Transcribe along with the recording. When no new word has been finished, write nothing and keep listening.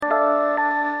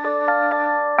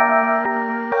Welcome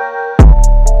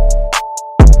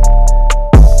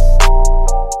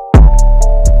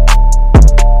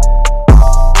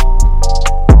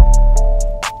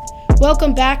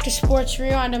back to Sports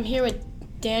Rewind. I'm here with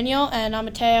Daniel and I'm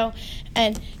Mateo,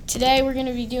 and today we're going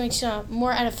to be doing some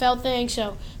more NFL things.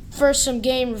 So first, some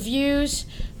game reviews.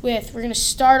 We're going to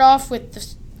start off with the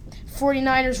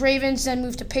 49ers Ravens, then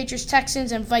move to Patriots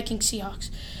Texans and Vikings Seahawks.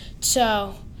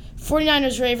 So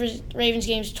 49ers Ravens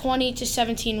games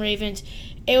 20-17 Ravens.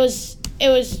 It was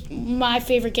my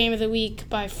favorite game of the week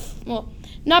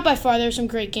not by far. There were some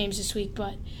great games this week,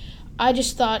 but I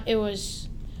just thought it was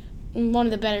one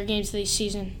of the better games of the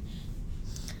season.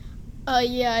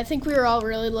 Yeah, I think we were all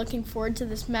really looking forward to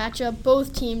this matchup.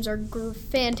 Both teams are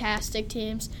fantastic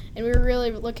teams, and we were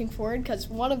really looking forward because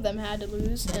one of them had to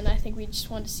lose, and I think we just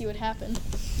wanted to see what happened.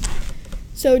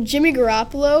 So Jimmy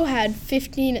Garoppolo had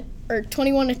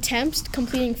 21 attempts,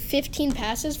 completing 15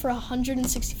 passes for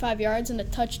 165 yards and a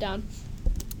touchdown.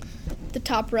 The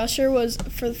top rusher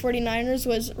for the 49ers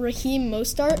was Raheem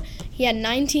Mostert. He had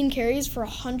 19 carries for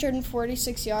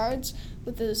 146 yards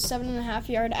with a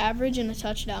 7.5-yard average and a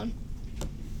touchdown.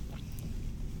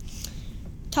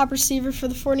 Top receiver for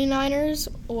the 49ers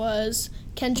was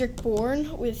Kendrick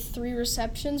Bourne with 3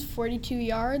 receptions, 42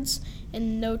 yards,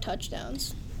 and no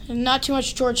touchdowns. And not too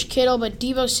much George Kittle, but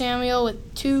Deebo Samuel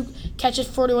with 2 catches,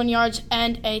 41 yards,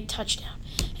 and a touchdown.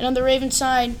 And on the Ravens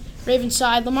side,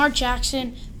 Lamar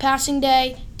Jackson, passing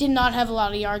day, did not have a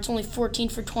lot of yards, only 14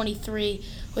 for 23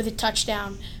 with a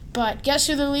touchdown. But guess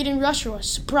who the leading rusher was?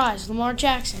 Surprise, Lamar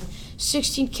Jackson.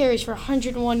 16 carries for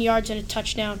 101 yards and a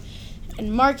touchdown.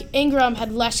 And Mark Ingram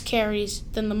had less carries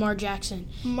than Lamar Jackson.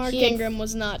 Mark Ingram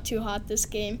was not too hot this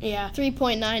game. Yeah.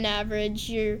 3.9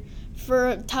 average. For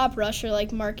a top rusher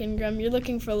like Mark Ingram, you're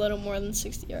looking for a little more than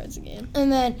 60 yards a game.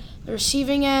 And then the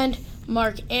receiving end,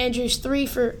 Mark Andrews, 3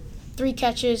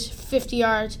 catches, 50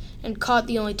 yards, and caught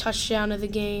the only touchdown of the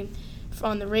game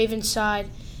on the Ravens side.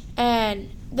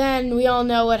 And then we all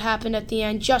know what happened at the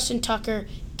end. Justin Tucker,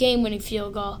 game-winning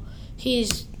field goal.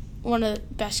 He's one of the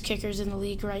best kickers in the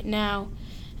league right now.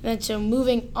 And then so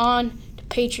moving on to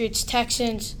Patriots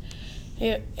Texans,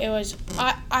 it was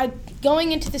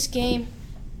going into this game,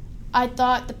 I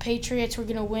thought the Patriots were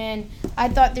going to win. I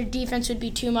thought their defense would be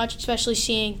too much, especially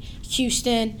seeing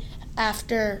Houston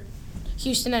after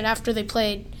they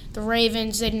played the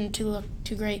Ravens. They didn't look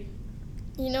too great.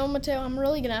 You know, Mateo, I'm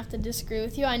really going to have to disagree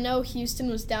with you. I know Houston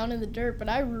was down in the dirt, but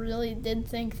I really did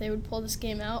think they would pull this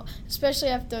game out, especially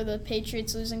after the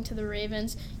Patriots losing to the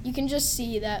Ravens. You can just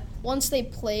see that once they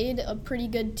played a pretty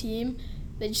good team,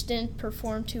 they just didn't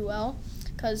perform too well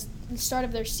because the start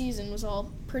of their season was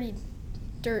all pretty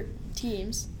dirt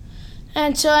teams.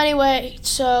 And so anyway,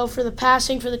 for the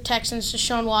passing for the Texans,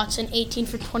 Deshaun Watson, 18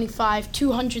 for 25,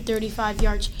 235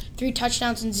 yards, 3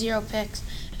 touchdowns and 0 picks.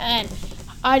 And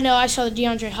I saw the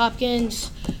DeAndre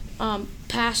Hopkins shovel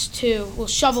pass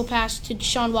to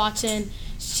Deshaun Watson,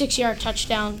 6-yard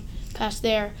touchdown pass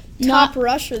there. Top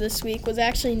rusher this week was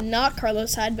actually not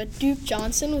Carlos Hyde, but Duke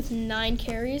Johnson with 9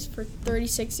 carries for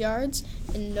 36 yards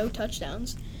and no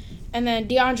touchdowns. And then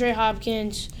DeAndre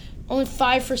Hopkins, only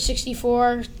 5 for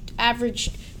 64,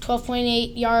 averaged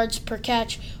 12.8 yards per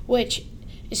catch, which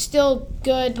is still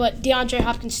good, but DeAndre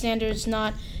Hopkins' standard is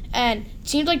not. And it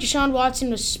seemed like Deshaun Watson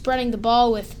was spreading the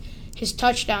ball with his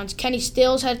touchdowns. Kenny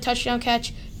Stills had a touchdown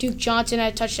catch. Duke Johnson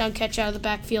had a touchdown catch out of the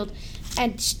backfield.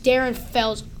 And Darren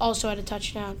Fells also had a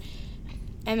touchdown.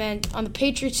 And then on the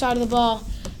Patriots side of the ball,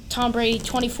 Tom Brady,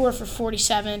 24 for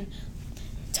 47.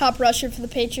 Top rusher for the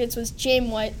Patriots was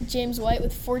James White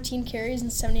with 14 carries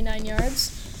and 79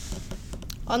 yards.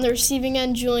 On the receiving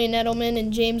end, Julian Edelman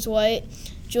and James White.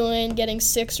 Julian getting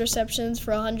 6 receptions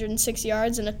for 106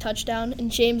 yards and a touchdown,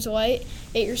 and James White,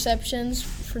 8 receptions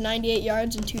for 98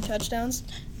 yards and 2 touchdowns.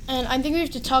 And I think we have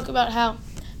to talk about how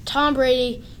Tom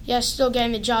Brady, still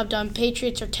getting the job done.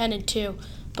 Patriots are 10-2,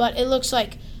 but it looks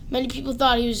like many people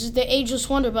thought he was the ageless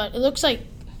wonder, but it looks like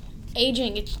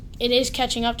aging, it is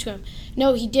catching up to him.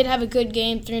 No, he did have a good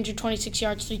game, 326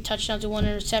 yards, 3 touchdowns, and 1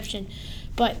 interception.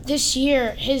 But this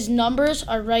year, his numbers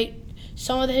are right.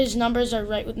 Some of his numbers are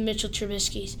right with Mitchell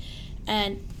Trubisky's.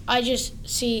 And I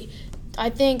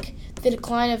think the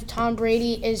decline of Tom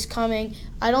Brady is coming.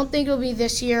 I don't think it'll be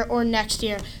this year or next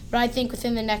year, but I think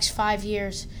within the next 5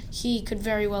 years, he could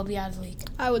very well be out of the league.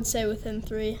 I would say within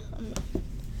 3.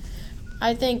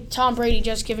 I think Tom Brady,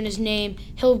 just given his name,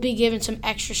 he'll be given some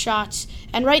extra shots.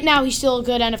 And right now, he's still a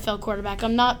good NFL quarterback.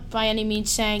 I'm not by any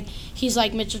means saying he's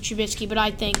like Mitchell Trubisky, but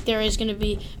I think there is going to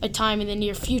be a time in the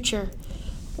near future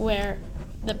where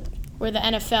the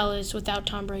NFL is without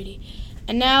Tom Brady.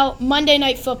 And now, Monday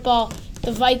Night Football,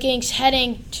 the Vikings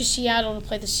heading to Seattle to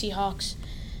play the Seahawks.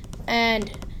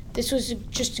 And this was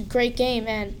just a great game,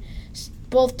 and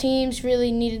both teams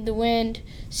really needed the win.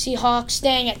 Seahawks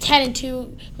staying at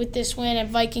 10-2 with this win, and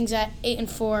Vikings at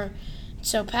 8-4.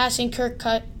 So passing Kirk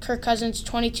Cousins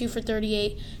 22 for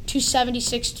 38,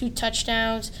 276, 2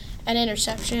 touchdowns, an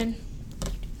interception.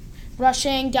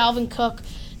 Rushing Dalvin Cook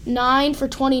 9 for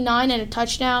 29 and a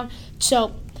touchdown.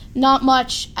 So not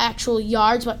much actual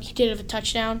yards, but he did have a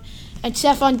touchdown. And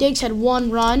Stephon Diggs had one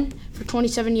run for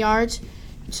 27 yards.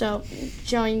 So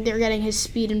showing they're getting his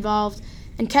speed involved.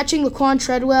 And catching Laquan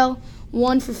Treadwell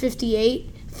 1 for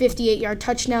 58-yard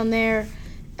touchdown there.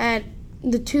 And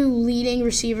the two leading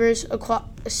receivers,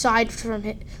 aside from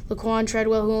Laquan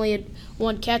Treadwell, who only had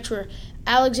one catch, were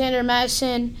Alexander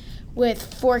Madison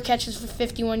with 4 catches for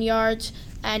 51 yards,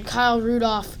 and Kyle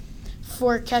Rudolph,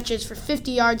 4 catches for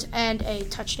 50 yards and a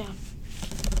touchdown.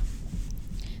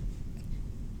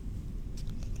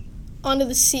 Onto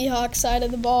the Seahawks side of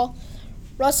the ball.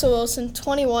 Russell Wilson,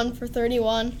 21 for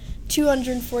 31,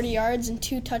 240 yards and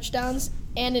 2 touchdowns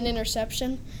and an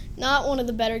interception. Not one of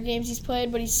the better games he's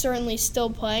played, but he's certainly still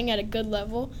playing at a good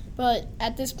level. But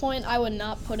at this point, I would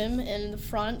not put him in the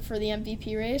front for the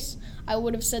MVP race. I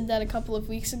would have said that a couple of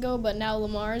weeks ago, but now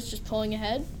Lamar is just pulling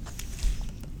ahead.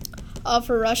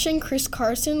 For rushing, Chris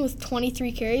Carson with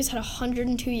 23 carries had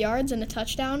 102 yards and a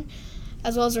touchdown,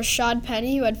 as well as Rashad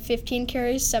Penny, who had 15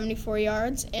 carries, 74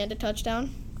 yards, and a touchdown.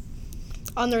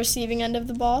 On the receiving end of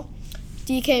the ball,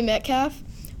 DK Metcalf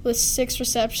with 6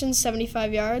 receptions,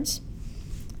 75 yards,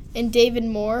 and David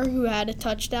Moore, who had a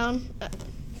touchdown,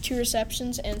 2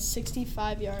 receptions, and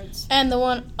 65 yards. And the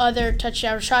one other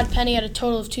touchdown, Rashad Penny had a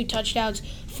total of 2 touchdowns,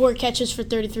 4 catches for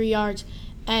 33 yards,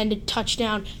 and a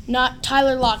touchdown. Not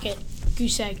Tyler Lockett,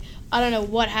 goose egg. I don't know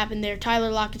what happened there.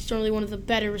 Tyler Lockett's normally one of the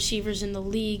better receivers in the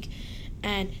league.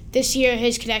 And this year,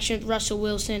 his connection with Russell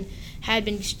Wilson had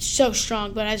been so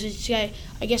strong. But as I say,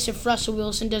 I guess if Russell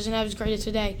Wilson doesn't have his greatest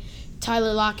today,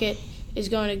 Tyler Lockett is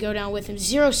going to go down with him.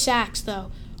 0 sacks,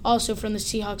 though, also from the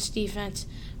Seahawks defense,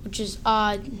 which is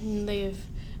odd. They have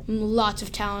lots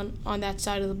of talent on that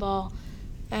side of the ball.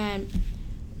 And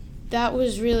that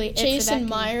was really it for that game. Jason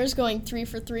Myers going 3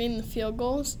 for 3 in the field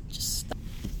goals.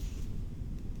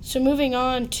 So moving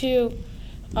on to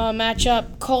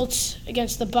matchup, Colts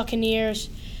against the Buccaneers.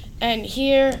 And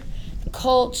here, the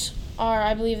Colts are,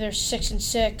 I believe they're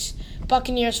 6-6.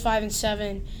 Buccaneers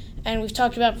 5-7. And we've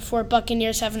talked about before,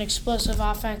 Buccaneers have an explosive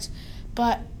offense.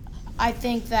 But I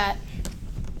think that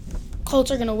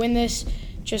Colts are going to win this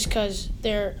just because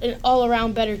they're an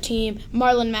all-around better team.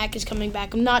 Marlon Mack is coming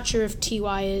back. I'm not sure if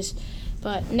T.Y. is.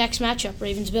 But next matchup,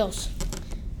 Ravens-Bills.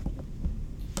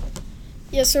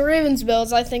 Yeah, so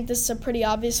Ravens-Bills, I think this is a pretty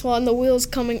obvious one.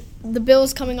 The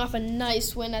Bills coming off a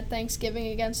nice win at Thanksgiving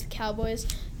against the Cowboys.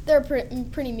 They're a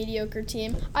pretty mediocre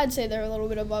team. I'd say they're a little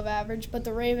bit above average, but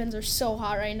the Ravens are so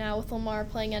hot right now with Lamar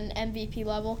playing at an MVP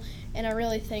level, and I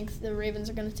really think the Ravens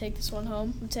are going to take this one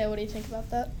home. Mateo, what do you think about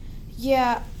that?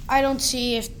 Yeah, I don't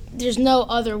see if there's no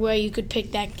other way you could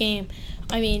pick that game.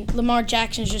 I mean, Lamar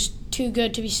Jackson's just too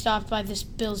good to be stopped by this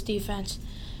Bills defense.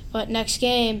 But next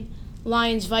game,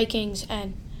 Lions-Vikings,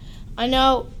 and I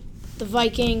know the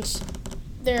Vikings,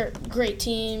 they're a great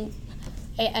team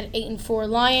at 8-4.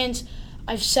 Lions,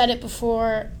 I've said it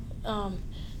before,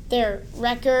 their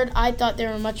record, I thought they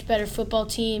were a much better football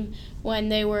team when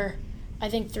they were, I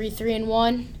think,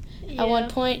 3-1 at one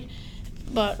point.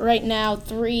 But right now,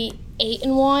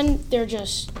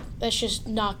 3-8-1, that's just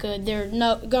not good. They're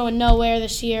going nowhere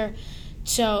this year.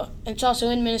 So it's also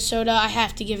in Minnesota. I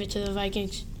have to give it to the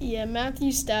Vikings. Yeah,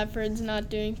 Matthew Stafford's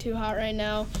not doing too hot right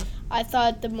now. I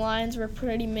thought the Lions were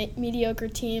pretty mediocre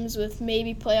teams with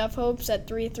maybe playoff hopes at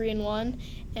 3-1.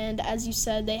 And as you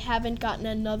said, they haven't gotten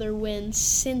another win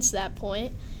since that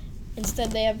point.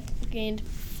 Instead, they have gained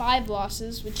 5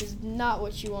 losses, which is not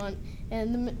what you want.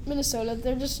 And the Minnesota,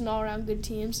 they're just an all-around good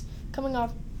teams, coming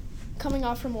off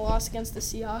from a loss against the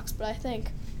Seahawks. But I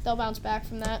think they'll bounce back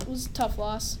from that. It was a tough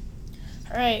loss.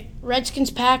 All right,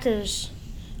 Redskins-Packers.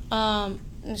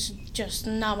 There's just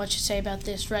not much to say about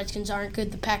this. Redskins aren't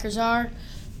good. The Packers are.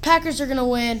 Packers are going to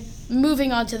win.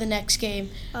 Moving on to the next game.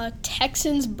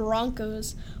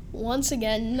 Texans-Broncos. Once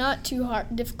again, not too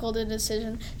difficult a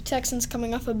decision. Texans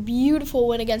coming off a beautiful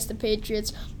win against the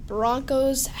Patriots.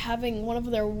 Broncos having one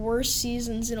of their worst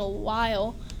seasons in a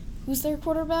while. Who's their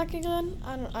quarterback again?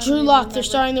 Drew Lock. They're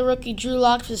starting the rookie Drew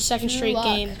Lock for the second straight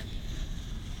game.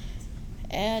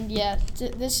 And, yeah,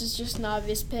 this is just an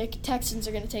obvious pick. Texans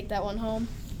are going to take that one home.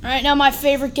 All right, now my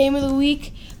favorite game of the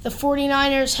week. The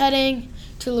 49ers heading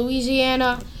to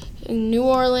Louisiana, in New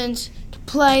Orleans, to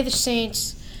play the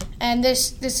Saints. and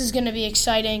this is going to be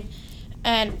exciting,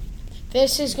 and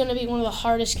this is going to be one of the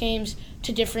hardest games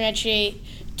to differentiate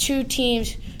two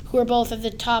teams who are both at the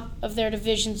top of their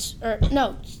divisions.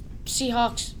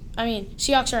 Seahawks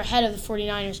are ahead of the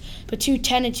 49ers, but two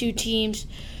 10-2 teams,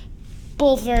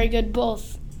 both very good,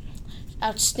 both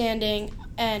outstanding,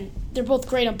 and they're both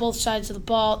great on both sides of the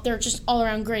ball. They're just all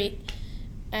around great,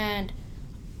 and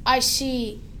I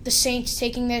see the Saints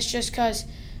taking this just because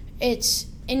it's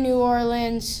in New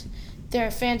Orleans. Their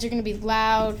fans are going to be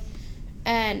loud,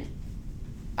 and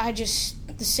the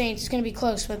Saints, it's going to be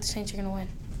close, but the Saints are going to win.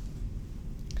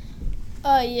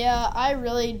 Yeah, I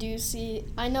really do see.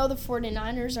 I know the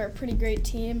 49ers are a pretty great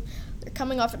team. They're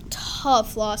coming off a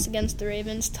tough loss against the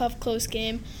Ravens, tough, close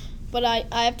game. But I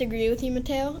have to agree with you,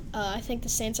 Mateo. I think the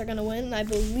Saints are going to win, and I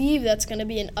believe that's going to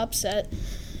be an upset.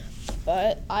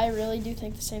 But I really do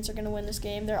think the Saints are going to win this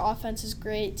game. Their offense is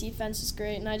great, defense is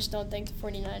great, and I just don't think the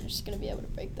 49ers are going to be able to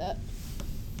break that.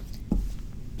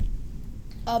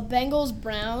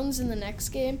 Bengals-Browns in the next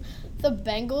game. The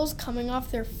Bengals coming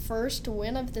off their first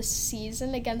win of the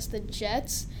season against the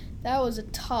Jets. That was a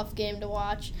tough game to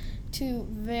watch. Two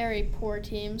very poor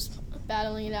teams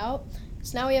battling it out.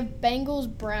 So now we have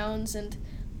Bengals-Browns, and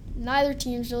neither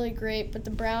team's really great, but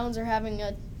the Browns are having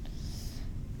a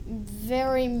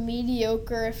very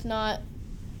mediocre, if not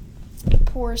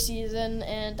poor season,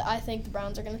 and I think the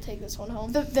Browns are going to take this one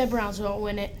home. The Browns won't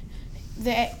win it.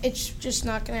 It's just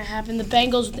not going to happen. The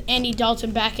Bengals with Andy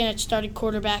Dalton back in at starting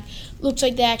quarterback looks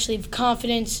like they actually have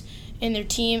confidence in their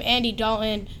team. Andy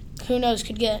Dalton, who knows,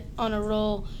 could get on a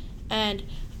roll. And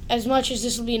as much as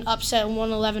this will be an upset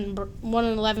 1-11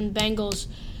 Bengals,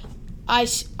 I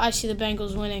see the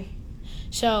Bengals winning.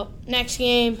 So next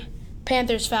game,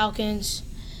 Panthers-Falcons.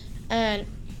 And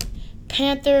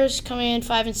Panthers coming in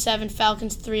 5-7,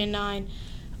 Falcons 3-9.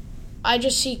 I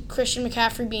just see Christian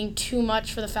McCaffrey being too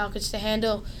much for the Falcons to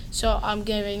handle, so I'm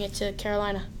giving it to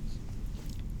Carolina.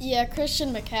 Yeah,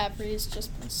 Christian McCaffrey has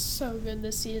just been so good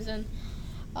this season.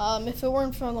 If it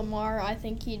weren't for Lamar, I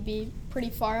think he'd be pretty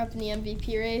far up in the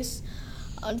MVP race.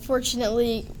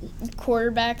 Unfortunately,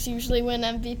 quarterbacks usually win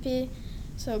MVP,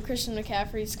 so Christian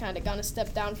McCaffrey's kind of going to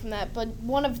step down from that. But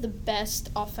one of the best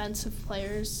offensive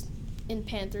players in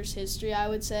Panthers history, I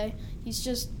would say.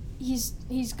 He's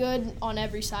good on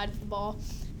every side of the ball.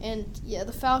 And, yeah,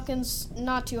 the Falcons,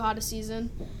 not too hot a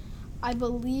season. I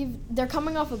believe they're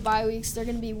coming off of bye weeks. They're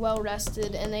going to be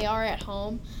well-rested, and they are at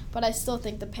home. But I still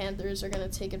think the Panthers are going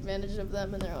to take advantage of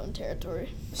them in their own territory.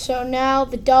 So now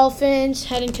the Dolphins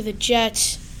heading to the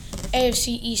Jets,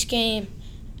 AFC East game.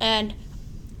 And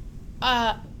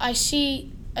I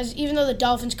see, even though the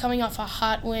Dolphins coming off a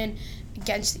hot win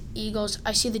against the Eagles,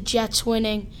 I see the Jets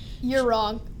winning. You're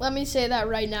wrong. Let me say that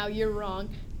right now. You're wrong.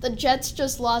 The Jets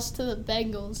just lost to the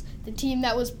Bengals, the team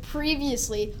that was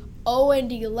previously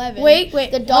 0-11. Wait.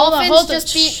 The Dolphins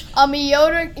just beat a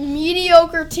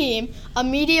mediocre team,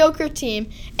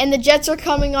 and the Jets are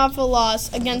coming off a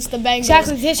loss against the Bengals.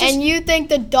 Exactly. And you think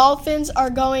the Dolphins are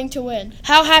going to win?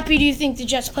 How happy do you think the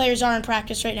Jets players are in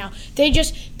practice right now? They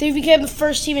became the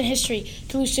first team in history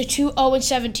to lose to two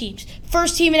 0-7 teams.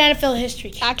 First team in NFL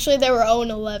history. Actually, they were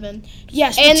 0-11.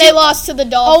 Yes, and they lost to the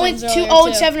Dolphins.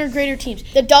 0-7 or greater teams.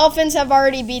 The Dolphins have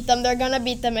already beat them. They're going to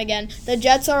beat them again. The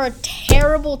Jets are a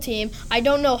terrible team. I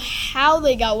don't know how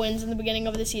they got wins in the beginning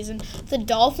of the season. The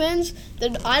Dolphins,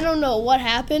 I don't know what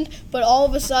happened, but all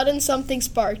of a sudden something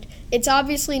sparked. It's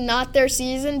obviously not their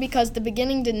season because the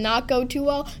beginning did not go too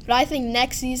well, but I think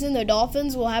next season the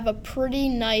Dolphins will have a pretty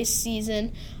nice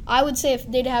season. I would say if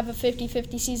they'd have a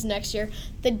 50-50 season next year.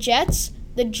 The Jets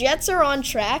are on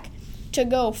track to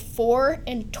go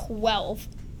 4-12.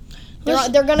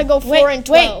 They're going to go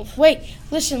 4-12. Wait.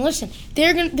 Listen.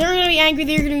 They're going to be angry.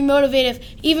 They're going to be motivated.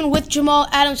 Even with Jamal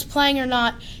Adams playing or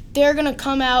not, they're going to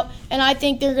come out, and I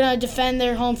think they're going to defend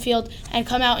their home field and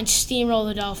come out and steamroll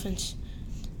the Dolphins.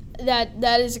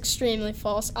 That is extremely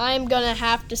false. I'm going to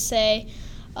have to say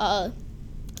I'm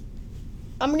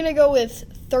going to go with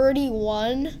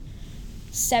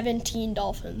 31-17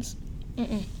 Dolphins.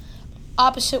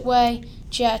 Opposite way,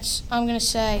 Jets. I'm going to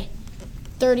say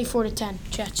 34-10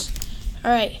 Jets.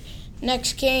 All right,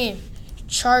 next game,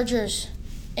 Chargers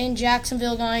in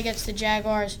Jacksonville going against the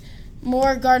Jaguars.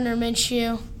 More Gardner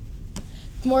Minshew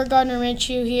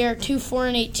here. Two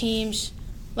 4-8 teams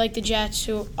like the Jets,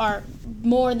 who are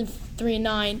more than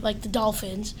 3-9 like the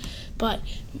Dolphins. But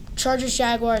Chargers,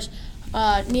 Jaguars,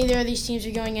 neither of these teams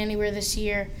are going anywhere this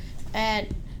year.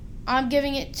 And I'm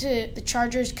giving it to the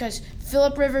Chargers because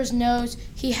Phillip Rivers knows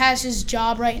he has his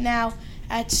job right now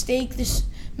at stake. This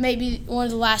may be one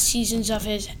of the last seasons of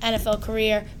his NFL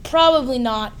career. Probably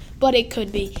not, but it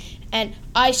could be. And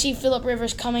I see Phillip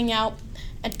Rivers coming out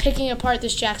and picking apart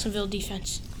this Jacksonville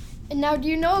defense. And now, do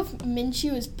you know if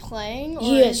Minshew is playing? Or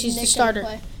He is. He's Nick the starter.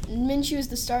 gonna play? Minshew is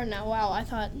the starter now. Wow, I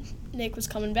thought Nick was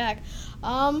coming back.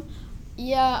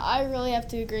 Yeah, I really have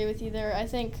to agree with you there. I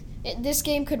think this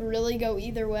game could really go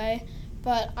either way,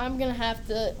 but I'm going to have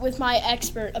to, with my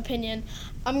expert opinion,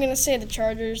 I'm going to say the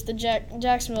Chargers.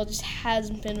 Jacksonville just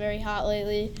hasn't been very hot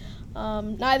lately.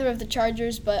 Neither of the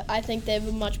Chargers, but I think they have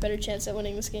a much better chance at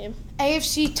winning this game.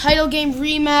 AFC title game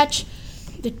rematch.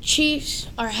 The Chiefs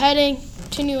are heading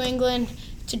to New England,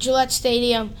 to Gillette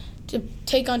Stadium, to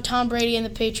take on Tom Brady and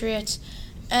the Patriots.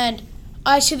 And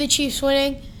I see the Chiefs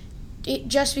winning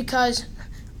just because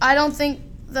I don't think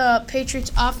the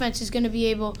Patriots' offense is going to be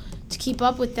able to keep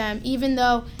up with them, even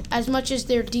though as much as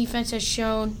their defense has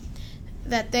shown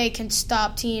that they can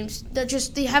stop teams,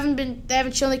 they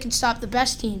haven't shown they can stop the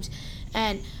best teams.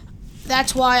 And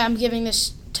that's why I'm giving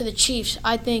this to the Chiefs.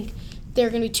 I think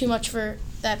they're going to be too much for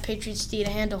that Patriots D to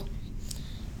handle.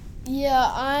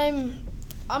 Yeah,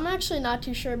 I'm actually not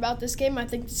too sure about this game. I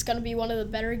think it's going to be one of the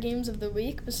better games of the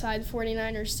week besides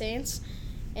 49ers Saints.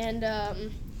 And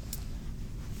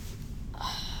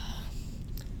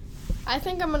I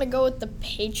think I'm going to go with the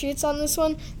Patriots on this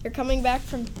one. They're coming back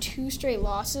from 2 straight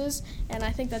losses, and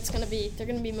I think they're going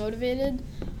to be motivated.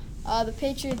 The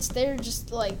Patriots, they're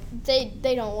just like, they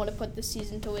don't want to put this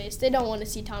season to waste. They don't want to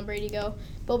see Tom Brady go.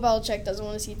 Bill Belichick doesn't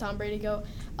want to see Tom Brady go.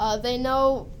 They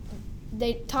know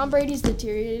Tom Brady's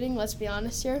deteriorating, let's be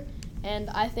honest here, and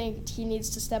I think he needs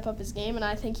to step up his game, and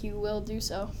I think he will do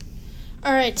so.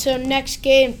 All right, so next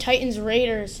game,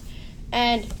 Titans-Raiders.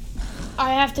 And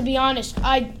I have to be honest,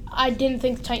 I didn't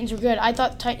think the Titans were good. I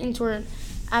thought the Titans were an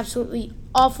absolutely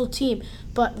awful team.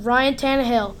 But Ryan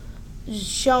Tannehill is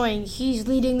showing he's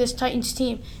leading this Titans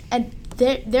team. And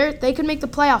they could make the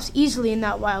playoffs easily in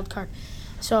that wild card.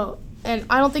 So, and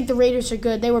I don't think the Raiders are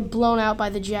good. They were blown out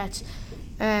by the Jets.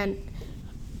 And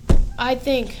I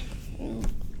think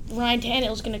Ryan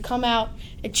Tannehill is going to come out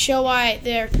and show why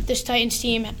this Titans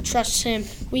team trusts him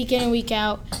week in and week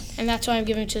out, and that's why I'm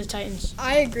giving it to the Titans.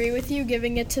 I agree with you,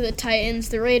 giving it to the Titans.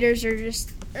 The Raiders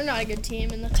they're not a good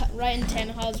team, and Ryan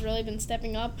Tannehill has really been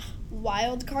stepping up.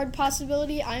 Wild card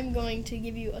possibility, I'm going to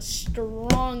give you a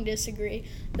strong disagree.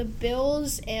 The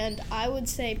Bills, and I would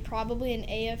say probably an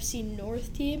AFC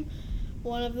North team,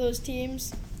 one of those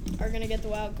teams, are going to get the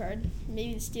wild card.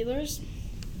 Maybe the Steelers?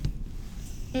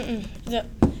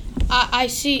 I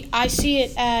see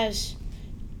it as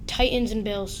Titans and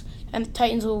Bills, and the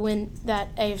Titans will win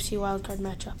that AFC wildcard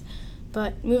matchup.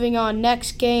 But moving on,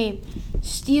 next game,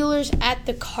 Steelers at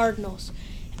the Cardinals.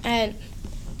 And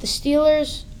the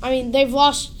Steelers, they've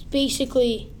lost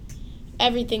basically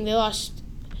everything. They lost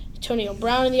Antonio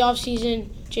Brown in the offseason.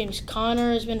 James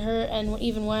Conner has been hurt, and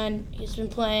even when he's been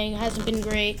playing, hasn't been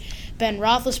great. Ben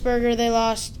Roethlisberger they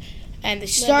lost. And they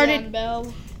started... Le'Veon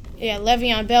Bell. Yeah,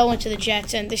 Le'Veon Bell went to the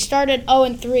Jets, and they started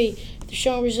 0-3. They're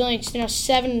showing resilience. They're now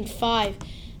 7-5,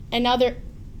 and now they're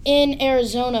in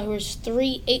Arizona, who is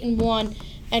 3-8-1.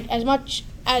 And as much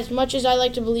as I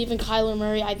like to believe in Kyler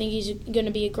Murray, I think he's going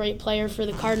to be a great player for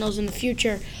the Cardinals in the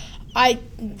future.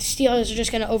 Steelers are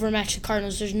just going to overmatch the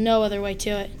Cardinals. There's no other way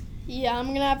to it. Yeah, I'm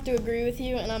going to have to agree with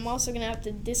you, and I'm also going to have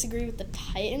to disagree with the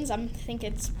Titans. I think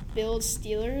it's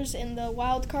Bills-Steelers in the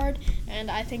wild card, and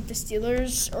I think the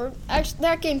Steelers, or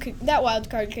actually that wild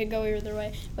card could go either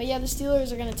way. But yeah, the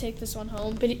Steelers are going to take this one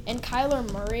home. And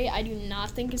Kyler Murray, I do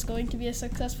not think is going to be a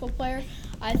successful player.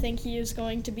 I think he is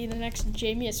going to be the next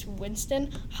Jameis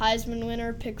Winston, Heisman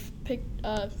winner,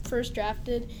 first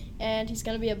drafted, and he's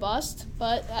going to be a bust.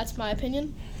 But that's my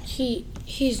opinion.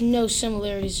 He's no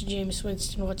similarities to Jameis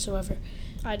Winston whatsoever.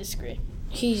 I disagree.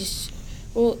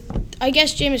 I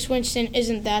guess Jameis Winston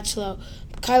isn't that slow.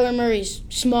 But Kyler Murray's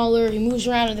smaller. He moves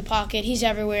around in the pocket. He's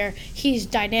everywhere. He's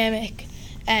dynamic,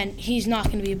 and he's not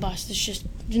going to be a bust. There's just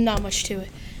not much to it.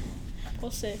 We'll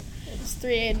see. It's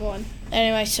 3-1.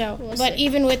 Anyway,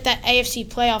 even with that AFC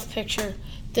playoff picture,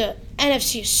 the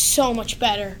NFC is so much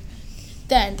better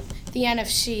than the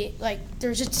NFC. Like,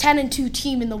 there's a 10-2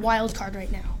 team in the wild card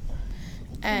right now.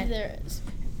 And there is.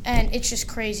 And it's just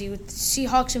crazy with the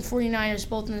Seahawks and 49ers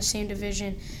both in the same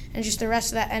division, and just the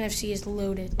rest of that NFC is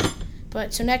loaded.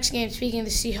 But so next game, speaking of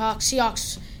the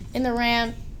Seahawks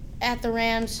at the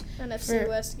Rams. NFC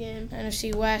West game.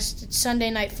 NFC West. It's Sunday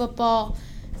Night Football,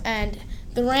 and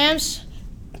the Rams,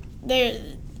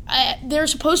 they're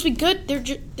supposed to be good.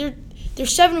 They're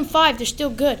 7-5. They're still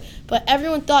good, but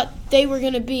everyone thought they were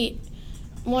going to be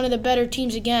one of the better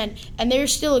teams again, and they're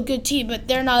still a good team, but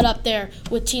they're not up there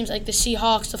with teams like the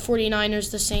Seahawks, the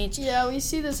 49ers, the Saints. Yeah, we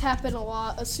see this happen a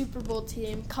lot. A Super Bowl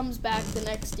team comes back the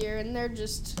next year, and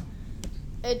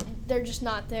they're just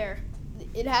not there.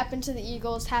 It happened to the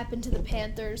Eagles, happened to the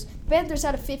Panthers. The Panthers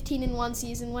had a 15-1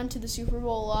 season, went to the Super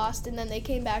Bowl, lost, and then they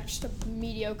came back just a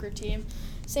mediocre team.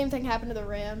 Same thing happened to the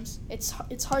Rams. It's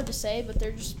hard to say, but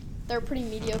they're a pretty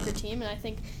mediocre team, and I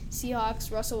think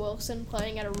Seahawks, Russell Wilson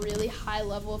playing at a really high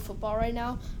level of football right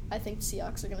now. I think the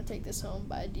Seahawks are going to take this home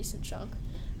by a decent chunk.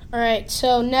 All right,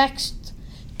 so next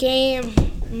game,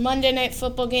 Monday Night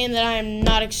Football game that I am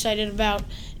not excited about.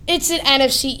 It's an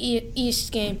NFC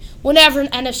East game. Whenever an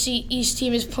NFC East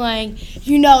team is playing,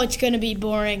 you know it's going to be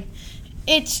boring.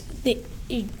 It's the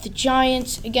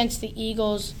Giants against the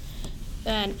Eagles.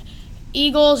 And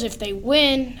Eagles, if they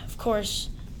win, of course,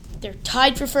 they're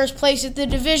tied for first place at the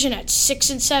division at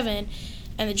 6-7,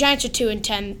 and the Giants are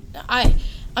 2-10.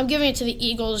 I'm giving it to the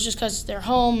Eagles just because they're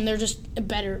home. They're just a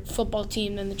better football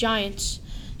team than the Giants.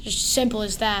 Just simple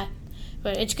as that.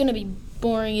 But it's going to be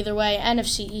boring either way.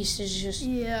 NFC East is just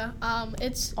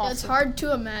it's awful. hard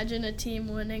to imagine a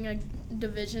team winning a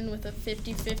division with a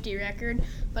 50-50 record,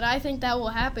 but I think that will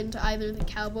happen to either the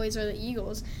Cowboys or the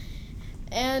Eagles.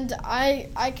 And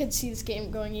I could see this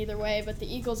game going either way, but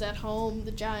the Eagles at home,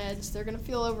 the Giants, they're going to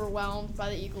feel overwhelmed by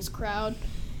the Eagles crowd.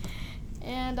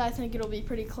 And I think it'll be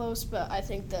pretty close, but I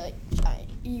think the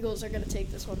Eagles are going to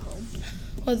take this one home.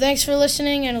 Well, thanks for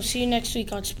listening, and we'll see you next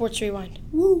week on Sports Rewind.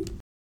 Woo!